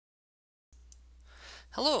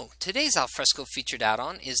Hello, today's Alfresco featured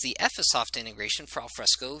add-on is the Ephesoft integration for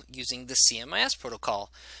Alfresco using the CMIS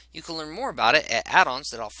protocol. You can learn more about it at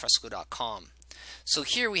addons.alfresco.com. So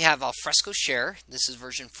here we have Alfresco Share. This is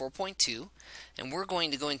version 4.2, and we're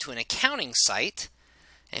going to go into an accounting site,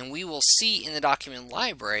 and we will see in the document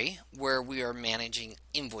library where we are managing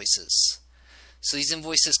invoices. So these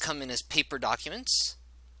invoices come in as paper documents.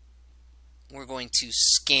 We're going to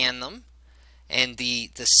scan them. And the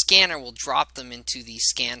scanner will drop them into the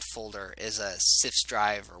scanned folder as a CIFS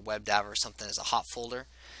drive or WebDAV or something as a hot folder.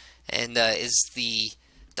 And as the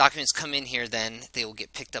documents come in here, then they will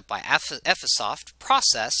get picked up by Ephesoft,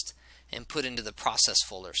 processed, and put into the process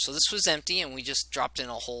folder. So this was empty, and we just dropped in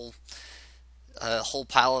a whole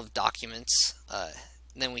pile of documents.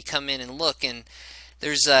 Then we come in and look, and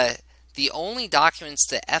there's the only documents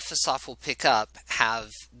that Ephesoft will pick up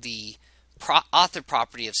have the author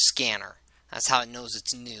property of scanner. That's how it knows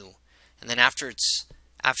it's new. And then after it's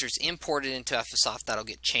imported into Ephesoft, that'll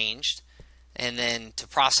get changed, and then to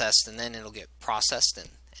processed, and then it'll get processed and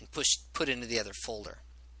put into the other folder.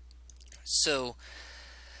 So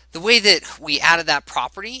the way that we added that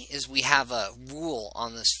property is we have a rule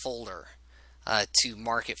on this folder to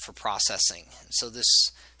mark it for processing. So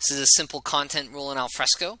this is a simple content rule in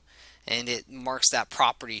Alfresco, and it marks that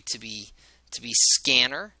property to be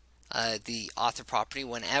scanner, the author property,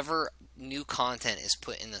 whenever new content is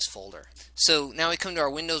put in this folder. So now we come to our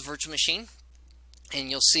Windows virtual machine,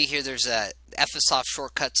 and you'll see here there's a Ephesoft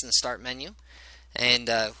shortcuts in the start menu, and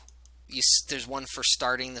there's one for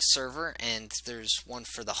starting the server, and there's one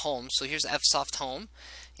for the home. So here's Ephesoft home.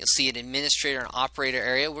 You'll see an administrator and operator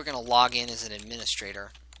area. We're going to log in as an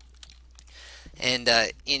administrator, and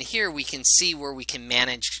in here we can see where we can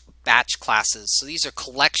manage batch classes. So these are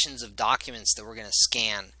collections of documents that we're going to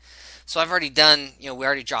scan. So I've already done, we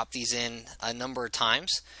already dropped these in a number of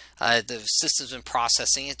times. The system's been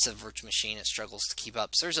processing. It's a virtual machine. It struggles to keep up.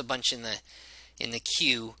 So there's a bunch in the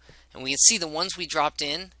queue, and we can see the ones we dropped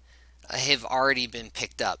in have already been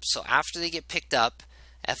picked up. So after they get picked up,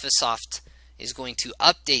 Ephesoft is going to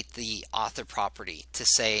update the author property to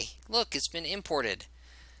say, look, it's been imported.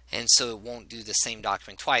 And so it won't do the same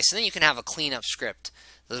document twice. And then you can have a cleanup script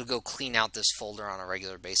that'll go clean out this folder on a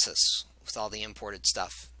regular basis with all the imported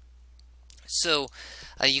stuff. So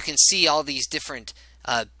you can see all these different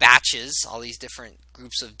batches, all these different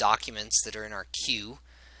groups of documents that are in our queue,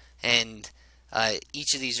 and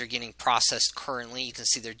each of these are getting processed currently. You can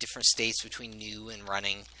see there are different states between new and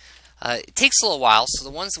running. It takes a little while, so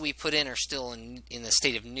the ones that we put in are still in the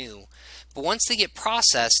state of new, but once they get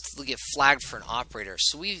processed, they'll get flagged for an operator.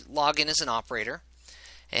 So we log in as an operator,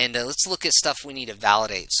 and let's look at stuff we need to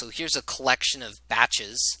validate. So here's a collection of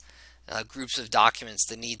batches, groups of documents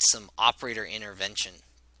that need some operator intervention.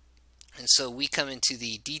 And so we come into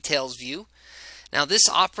the details view. Now this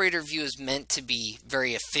operator view is meant to be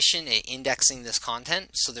very efficient at indexing this content,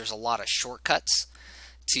 so there's a lot of shortcuts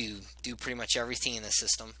to do pretty much everything in the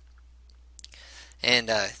system.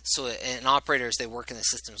 And so an operator, as they work in the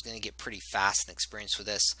system, is going to get pretty fast and experienced with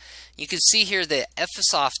this. You can see here that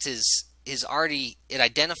Ephesoft is already, it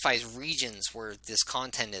identifies regions where this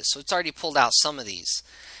content is. So it's already pulled out some of these,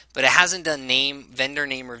 but it hasn't done vendor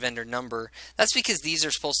name or vendor number. That's because these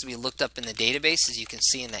are supposed to be looked up in the database, as you can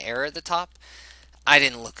see in the arrow at the top. I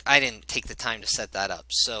didn't take the time to set that up.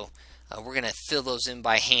 So we're going to fill those in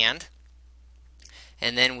by hand,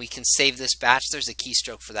 and then we can save this batch. There's a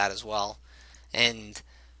keystroke for that as well, and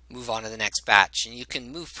move on to the next batch. And you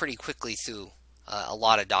can move pretty quickly through a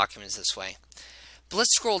lot of documents this way. But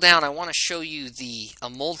let's scroll down. I want to show you a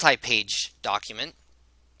multi-page document.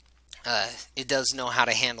 It does know how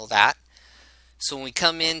to handle that. So when we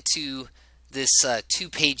come into this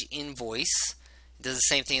two-page invoice, it does the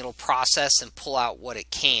same thing. It'll process and pull out what it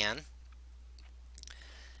can.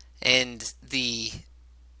 And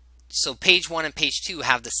so page 1 and page 2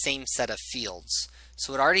 have the same set of fields.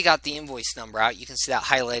 So it already got the invoice number out. You can see that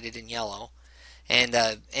highlighted in yellow. And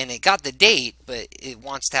it got the date, but it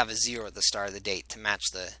wants to have a 0 at the start of the date to match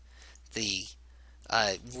the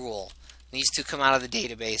rule. These two come out of the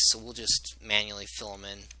database, so we'll just manually fill them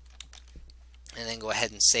in and then go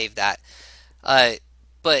ahead and save that. But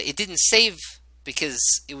it didn't save because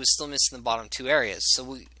it was still missing the bottom two areas.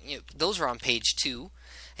 So those are on page 2,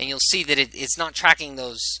 and you'll see that it's not tracking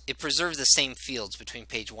those. It preserves the same fields between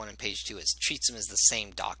page 1 and page 2. It treats them as the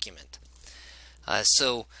same document.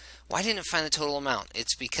 So why didn't it find the total amount?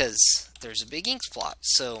 It's because there's a big ink spot.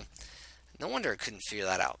 So no wonder it couldn't figure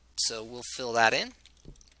that out. So we'll fill that in,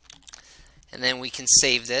 and then we can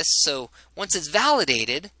save this. So once it's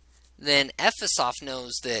validated, then Ephesoft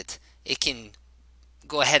knows that it can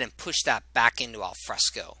go ahead and push that back into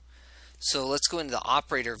Alfresco. So let's go into the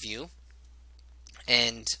operator view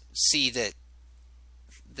and see that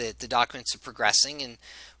the documents are progressing, and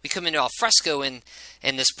we come into Alfresco, and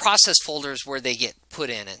this process folder is where they get put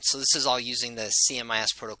in, and so this is all using the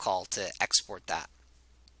CMIS protocol to export that.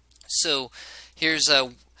 So here's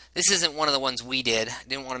this isn't one of the ones we did. I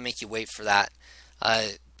didn't want to make you wait for that,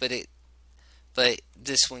 but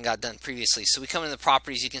this one got done previously. So we come into the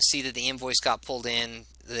properties. You can see that the invoice got pulled in,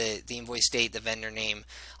 the invoice date, the vendor name.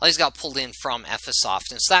 All these got pulled in from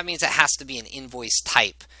Ephesoft, and so that means it has to be an invoice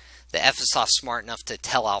type. The Ephesoft's smart enough to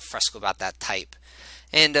tell Alfresco about that type.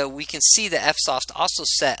 And we can see that Ephesoft also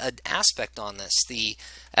set an aspect on this, the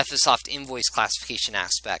Ephesoft invoice classification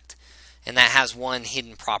aspect, and that has one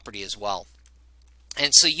hidden property as well.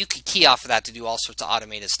 And so you could key off of that to do all sorts of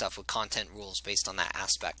automated stuff with content rules based on that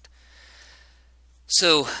aspect.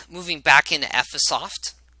 So moving back into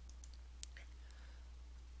Ephesoft,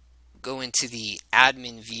 go into the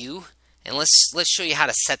admin view, and let's show you how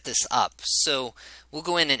to set this up. So we'll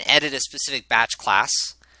go in and edit a specific batch class,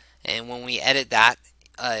 and when we edit that,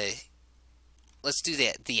 let's do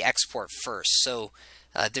the export first. So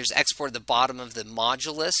there's export at the bottom of the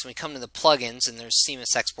module list. When we come to the plugins, and there's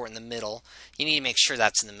CMIS export in the middle, you need to make sure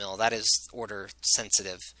that's in the middle. That is order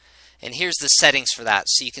sensitive. And here's the settings for that.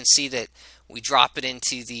 So you can see that we drop it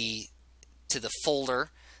into the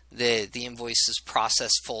folder, the invoices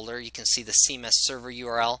process folder. You can see the CMIS server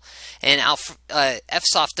URL, and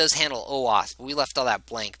Ephesoft does handle OAuth, but we left all that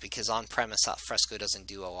blank because on-premise Alfresco doesn't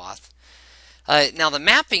do OAuth. Now the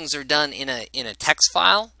mappings are done in a text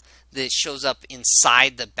file that shows up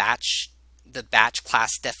inside the batch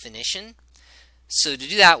class definition. So to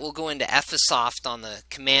do that, we'll go into Ephesoft on the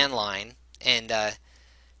command line and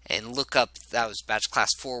look up, that was batch class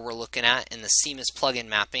 4 we're looking at, in the CMIS plugin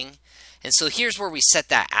mapping. And so here's where we set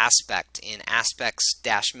that aspect in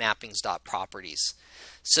aspects-mappings.properties.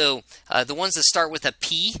 So the ones that start with a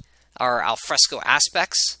P are Alfresco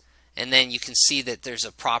aspects, and then you can see that there's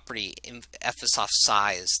a property in Ephesoft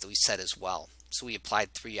size that we set as well. So we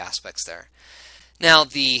applied 3 aspects there. Now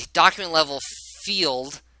the document level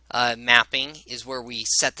field mapping is where we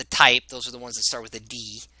set the type. Those are the ones that start with a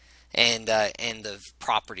D, and the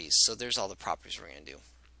properties. So there's all the properties we're going to do.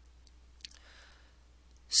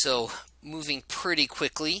 So moving pretty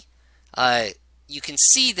quickly, you can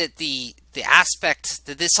see that the aspect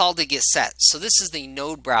that this all did get set. So this is the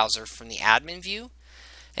node browser from the admin view,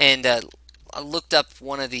 and I looked up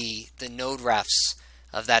one of the node refs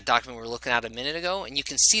of that document we were looking at a minute ago, and you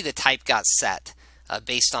can see the type got set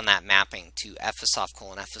based on that mapping to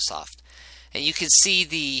Ephesoft:Ephesoft, and you can see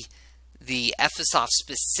the Ephesoft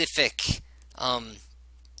specific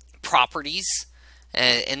properties.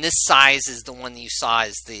 And this size is the one that you saw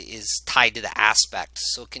is tied to the aspect,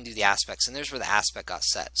 so it can do the aspects, and there's where the aspect got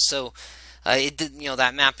set. So it did,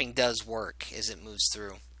 that mapping does work as it moves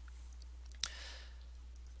through.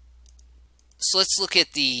 So let's look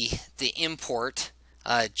at the import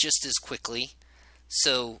just as quickly.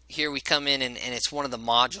 So here we come in, and it's one of the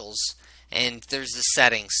modules, and there's the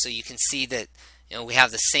settings. So you can see that we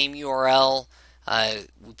have the same URL.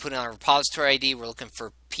 We put in our repository ID. We're looking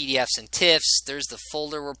for PDFs and TIFFs. There's the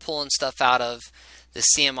folder we're pulling stuff out of. The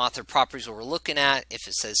CM author properties what we're looking at. If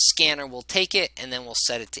it says scanner, we'll take it, and then we'll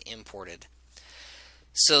set it to imported.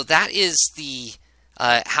 So that is the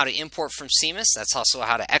how to import from CMIS. That's also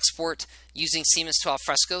how to export using CMIS to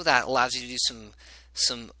Alfresco. That allows you to do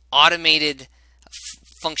some automated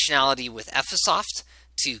functionality with Ephesoft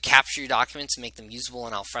to capture your documents and make them usable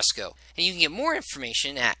in Alfresco. And you can get more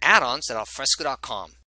information at addons.alfresco.com.